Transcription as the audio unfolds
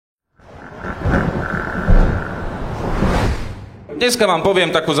Dneska vám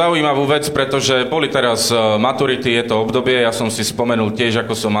poviem takú zaujímavú vec, pretože boli teraz maturity, je to obdobie, ja som si spomenul tiež,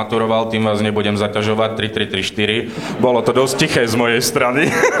 ako som maturoval, tým vás nebudem zaťažovať, 3, 4. Bolo to dosť tiché z mojej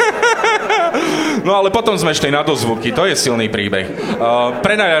strany. No ale potom sme šli na dozvuky, to je silný príbeh.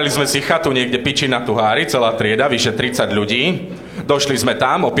 Prenajali sme si chatu niekde piči na Tuhári, celá trieda, vyše 30 ľudí. Došli sme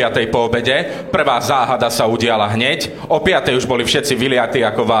tam o 5:00 po obede, prvá záhada sa udiala hneď, o 5:00 už boli všetci vyliatí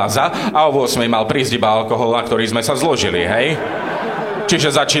ako váza a o 8:00 mal prísť iba alkohol, na ktorý sme sa zložili, hej?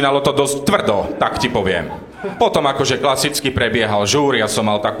 Čiže začínalo to dosť tvrdo, tak ti poviem. Potom akože klasicky prebiehal žúr, ja som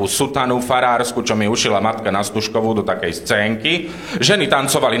mal takú sutanu farársku, čo mi ušila matka na Stužkovú do takej scénky. Ženy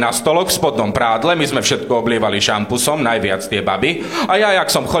tancovali na stoloch v spodnom prádle, my sme všetko oblievali šampusom, najviac tie baby. A ja,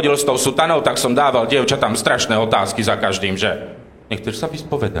 jak som chodil s tou sutanou, tak som dával dievčatám strašné otázky za každým, že nechceš sa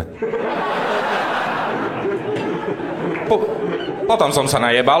vyspovedať? Potom som sa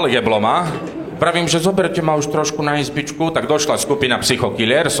najebal, jeblo ma. Pravím, že zoberte ma už trošku na izbičku, tak došla skupina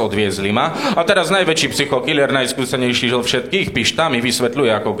psychokillers, odviezli ma. A teraz najväčší psychokiller, najskúsenejší zo všetkých, Pišta, mi vysvetľuje,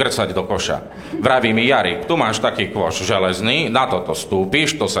 ako grcať do koša. Vraví mi, Jari, tu máš taký kôš železný, na toto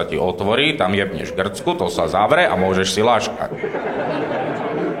stúpiš, to sa ti otvorí, tam jebneš grcku, to sa zavre a môžeš si láškať.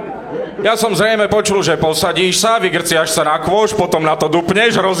 Ja som zrejme počul, že posadíš sa, vygrciaš sa na kôš, potom na to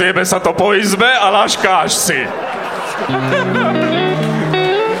dupneš, rozjebe sa to po izbe a láškáš si.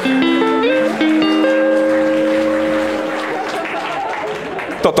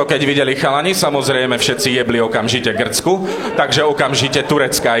 Toto keď videli chalani, samozrejme všetci jebli okamžite grcku, takže okamžite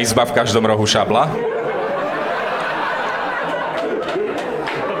turecká izba v každom rohu šabla.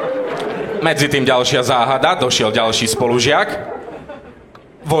 Medzi tým ďalšia záhada, došiel ďalší spolužiak.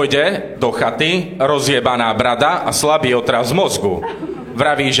 Vojde do chaty, rozjebaná brada a slabý otraz mozgu.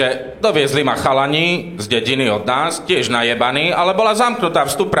 Vraví, že doviezli ma chalani z dediny od nás, tiež najebaní, ale bola zamknutá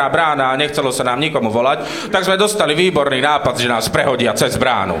vstupná brána a nechcelo sa nám nikomu volať, tak sme dostali výborný nápad, že nás prehodia cez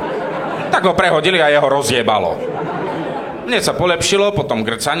bránu. Tak ho prehodili a jeho rozjebalo. Mne sa polepšilo po tom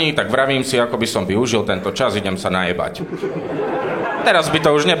grcaní, tak vravím si, ako by som využil tento čas, idem sa najebať. Teraz by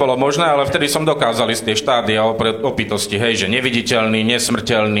to už nebolo možné, ale vtedy som dokázal ísť tie štádia opitosti, hej, že neviditeľný,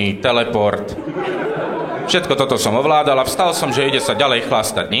 nesmrteľný, teleport. Všetko toto som ovládal a vstal som, že ide sa ďalej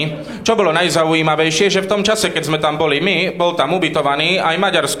chlastať, ni? Čo bolo najzaujímavejšie, že v tom čase, keď sme tam boli my, bol tam ubytovaný aj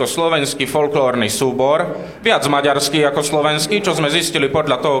maďarsko-slovenský folklórny súbor, viac maďarský ako slovenský, čo sme zistili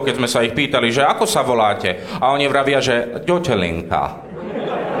podľa toho, keď sme sa ich pýtali, že ako sa voláte? A oni vravia, že Ďotelinka.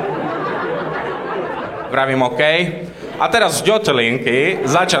 Vravím, okej. A teraz z Ďotelinky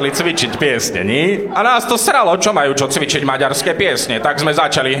začali cvičiť piesne, ni? A nás to sralo, čo majú čo cvičiť maďarské piesne. Tak sme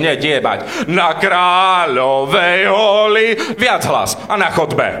začali hneď jebať. Na kráľovej holi. Viac hlas. A na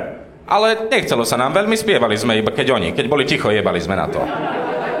chodbe. Ale nechcelo sa nám veľmi, spievali sme iba keď boli ticho, jebali sme na to.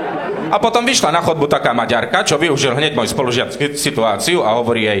 A potom vyšla na chodbu taká Maďarka, čo využil hneď môj spolužiak situáciu a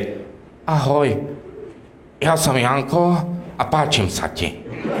hovorí jej: Ahoj, ja som Janko a páčim sa ti.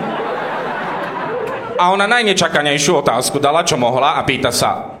 A ona najnečakanejšiu otázku dala, čo mohla, a pýta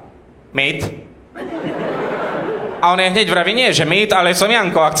sa: Mýt? A on je hneď vraví, nie, že mýt, ale som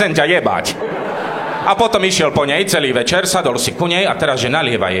Janko a chcem ťa jebať. A potom išiel po nej celý večer, sadol si ku nej a teraz, že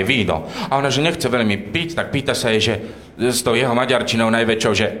nalieva jej víno. A ona, že nechce veľmi piť, tak pýta sa jej, že s tou jeho maďarčinou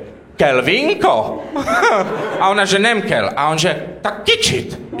najväčšou, že Kelvinko? A ona, že nemkel. A on, že tak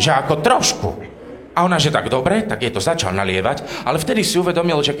kičit, že ako trošku. A ona, že tak dobre, tak jej to začal nalievať, ale vtedy si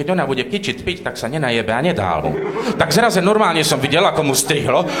uvedomil, že keď ona bude kičiť piť, tak sa nenajebe a nedál mu. Tak zraze normálne som videl, ako mu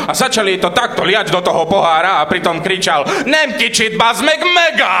strihlo a začali jej to takto liať do toho pohára a pritom kričal: Nem kičiť, bazmek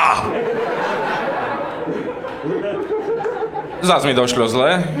mega! Zas mi došlo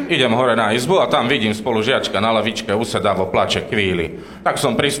zle, idem hore na izbu a tam vidím spolužiačka na lavičke usedavo plače chvíli. Tak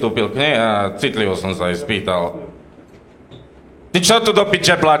som pristúpil k nej a citlivo som sa jej spýtal: Ty čo tu do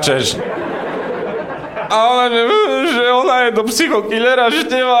piče plačeš? A ona, že ona je do psychokillera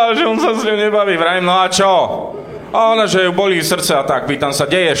števa, že on sa s ňou nebaví. Vrajím, no a čo? A ona, že ju bolí srdce a tak, pýtam sa,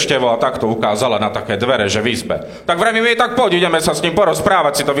 kde je števo? A tak to ukázala na také dvere, že v izbe. Tak vravím jej, tak poď, ideme sa s ním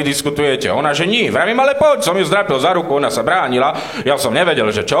porozprávať, si to vydiskutujete. Ona, že nie. Vravím, ale poď, som ju zdrapil za ruku, ona sa bránila. Ja som nevedel,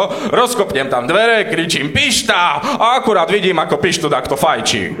 že čo. Rozkopnem tam dvere, kričím Pišta a akurát vidím, ako Pištu takto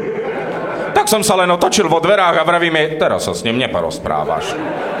fajčí. Tak som sa len otočil vo dverách a vravím jej, teraz sa s ním neporozprávaš.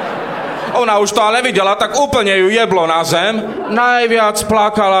 Ona už to ale videla, tak úplne ju jeblo na zem. Najviac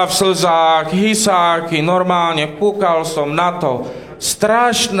plakala v slzách, hysáky, normálne kúkal som na to.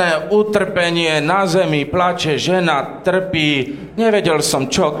 Strašné utrpenie, na zemi plače, žena trpí. Nevedel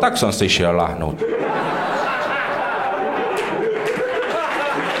som čo, tak som si šiel ľahnúť.